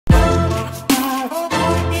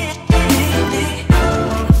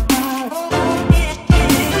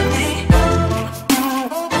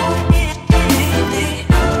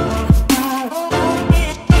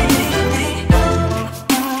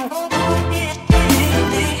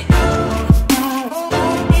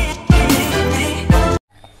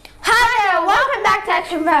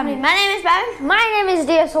Family. My name is Bavin. My name is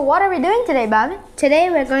Dia. So what are we doing today, Bavin? Today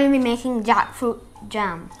we're going to be making jackfruit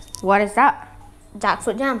jam. What is that?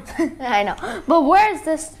 Jackfruit jam. I know. But where is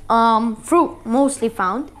this fruit mostly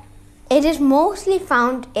found? It is mostly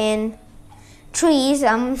found in trees.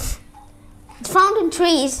 It's found in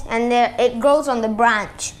trees, and it grows on the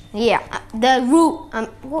branch. Yeah. The root.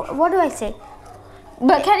 What do I say?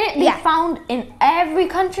 But can it be found in every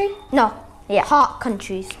country? No. Yeah. Hot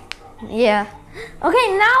countries. Yeah.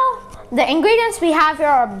 Okay, now the ingredients we have here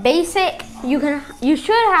are basic. You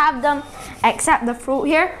should have them except the fruit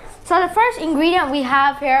here. So the first ingredient we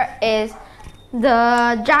have here is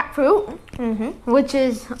the jackfruit, which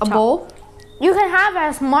is a bowl. You can have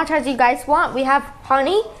as much as you guys want. We have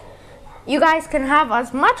honey. You guys can have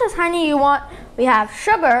as much as honey you want. We have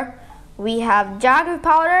sugar. We have jaggery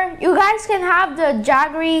powder. You guys can have the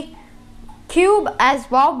jaggery cube as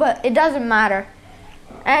well, but it doesn't matter.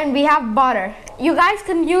 And we have butter. You guys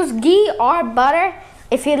can use ghee or butter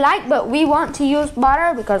if you like, but we want to use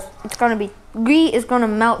butter because ghee is gonna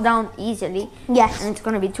melt down easily. Yes. And it's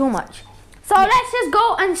gonna be too much. So let's just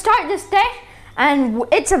go and start this dish. And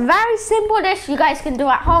it's a very simple dish you guys can do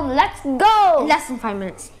at home. Let's go. In less than 5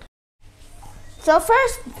 minutes. So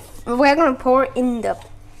first, we're gonna pour in the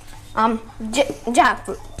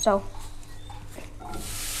jackfruit. So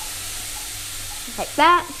like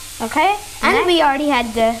that. Okay. And we already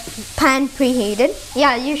had the pan preheated.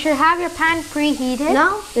 Yeah, you should have your pan preheated.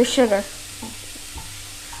 Now the sugar.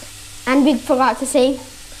 And we forgot to say,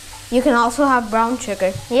 you can also have brown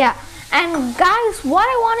sugar. Yeah. And guys, what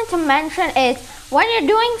I wanted to mention is when you're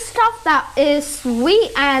doing stuff that is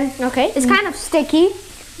sweet and it's kind of sticky.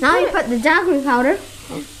 Now you put the jaggery powder.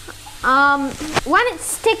 When it's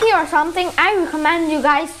sticky or something, I recommend you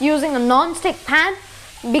guys using a non-stick pan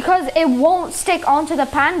because it won't stick onto the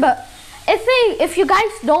pan. But if you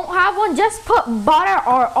guys don't have one, just put butter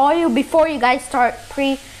or oil before you guys start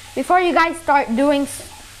doing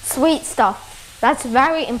sweet stuff. That's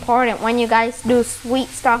very important when you guys do sweet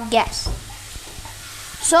stuff. Yes.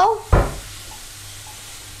 So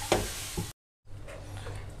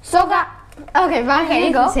okay, Bhavin,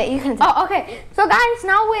 you go. You can say. Oh, okay. So guys,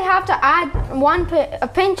 now we have to add a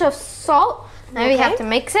pinch of salt, and we have to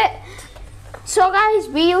mix it. So guys,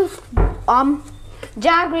 we use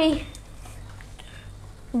jaggery,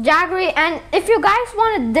 and if you guys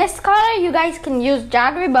want it this color, you guys can use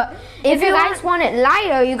jaggery, but if you guys want it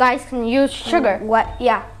lighter, you guys can use sugar.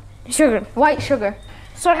 White sugar.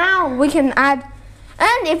 So now we can add,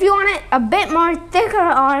 and if you want it a bit more thicker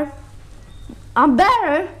or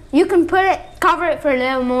better, you can cover it for a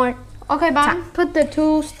little more. Okay, Bam, put the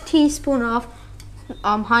 2 teaspoons of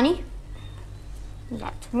honey.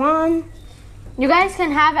 That's 1. You guys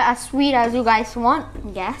can have it as sweet as you guys want.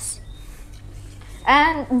 Yes.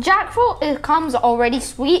 And jackfruit, it comes already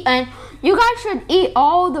sweet, and you guys should eat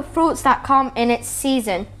all the fruits that come in its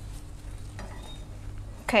season.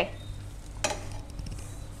 Okay,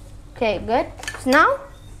 good. So now,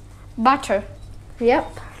 butter.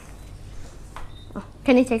 Yep.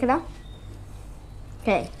 Can you take it out?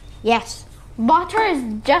 Okay, yes. Butter is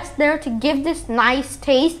just there to give this nice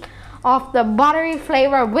taste of the buttery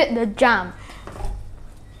flavor with the jam.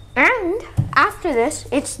 And after this,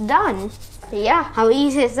 it's done. Yeah. How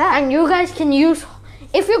easy is that? And you guys can use,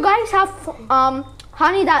 if you guys have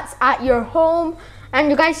honey that's at your home and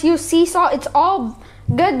you guys use sea salt, it's all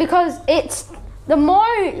good because it's the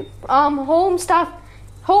more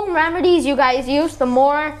home remedies you guys use, the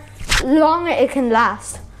longer it can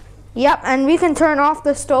last. Yep, and we can turn off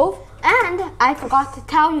the stove. And I forgot to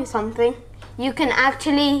tell you something. You can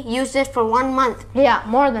actually use this for 1 month. Yeah,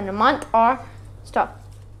 more than a month or stuff.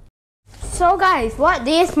 So guys, what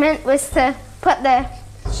this meant was to put the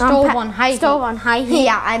stove on high heat.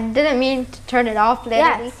 Yeah, I didn't mean to turn it off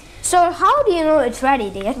literally. Yes. So how do you know it's ready,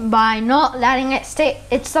 dear? By not letting it stick.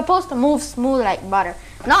 It's supposed to move smooth like butter.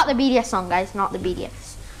 Not the BTS song, guys, not the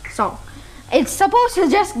BTS song. It's supposed to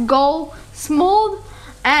just go smooth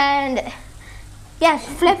and yes,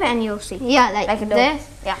 flip it and you'll see. Yeah, like this.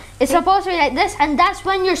 Yeah. It's supposed to be like this, and that's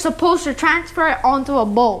when you're supposed to transfer it onto a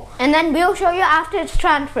bowl. And then we'll show you after it's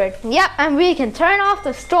transferred. Yep, and we can turn off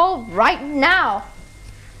the stove right now.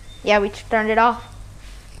 Yeah, we turned it off.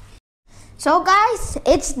 So guys,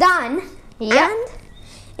 it's done. Yeah. And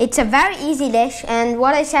it's a very easy dish, and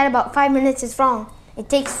what I said about 5 minutes is wrong. It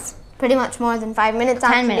takes pretty much more than 5 minutes.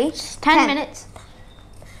 10 minutes. 10 minutes.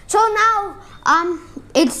 So now,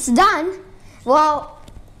 it's done. Well,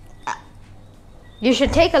 you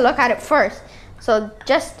should take a look at it first. So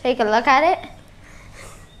just take a look at it.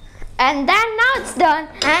 And then now it's done.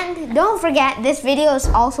 And don't forget, this video is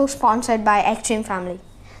also sponsored by Extreme Family.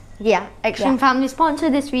 Yeah, Extreme Family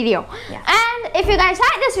sponsored this video. Yeah. And if you guys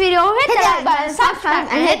like this video, hit the like button, subscribe,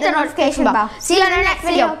 and hit the notification bell. See you in the next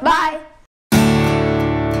video. Bye.